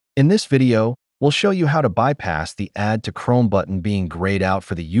In this video, we'll show you how to bypass the Add to Chrome button being grayed out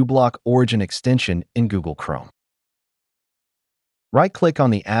for the uBlock Origin extension in Google Chrome. Right-click on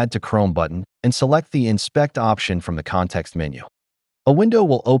the Add to Chrome button and select the Inspect option from the context menu. A window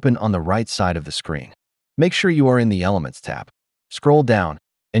will open on the right side of the screen. Make sure you are in the Elements tab. Scroll down,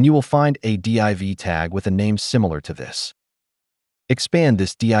 and you will find a div tag with a name similar to this. Expand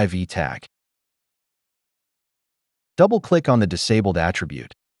this div tag. Double-click on the disabled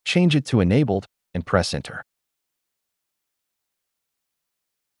attribute, change it to enabled, and press Enter.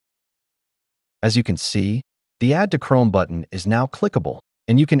 As you can see, the Add to Chrome button is now clickable,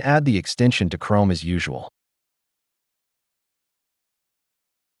 and you can add the extension to Chrome as usual.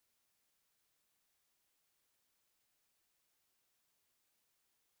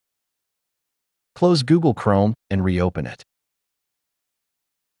 Close Google Chrome and reopen it.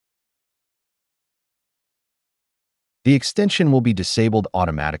 The extension will be disabled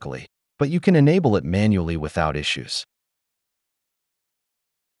automatically, but you can enable it manually without issues.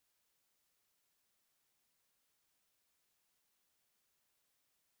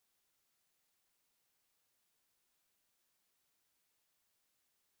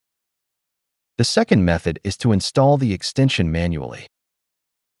 The second method is to install the extension manually.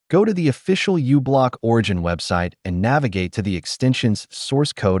 Go to the official uBlock Origin website and navigate to the extension's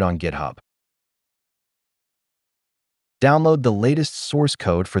source code on GitHub. Download the latest source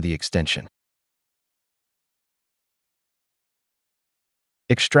code for the extension.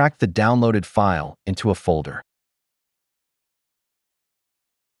 Extract the downloaded file into a folder.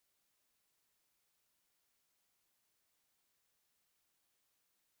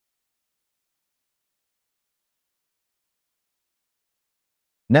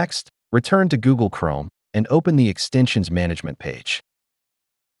 Next, return to Google Chrome and open the Extensions Management page.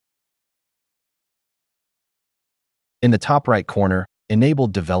 In the top right corner, enable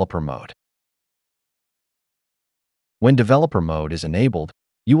Developer Mode. When Developer Mode is enabled,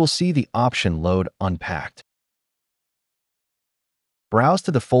 you will see the option Load Unpacked. Browse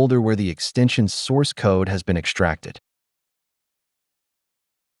to the folder where the extension's source code has been extracted.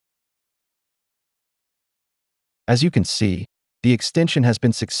 As you can see, the extension has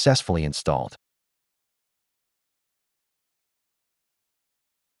been successfully installed.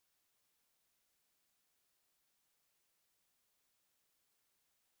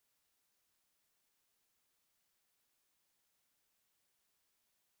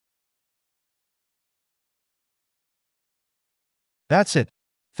 That's it.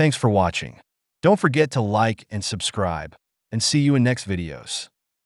 Thanks for watching. Don't forget to like and subscribe, and see you in next videos.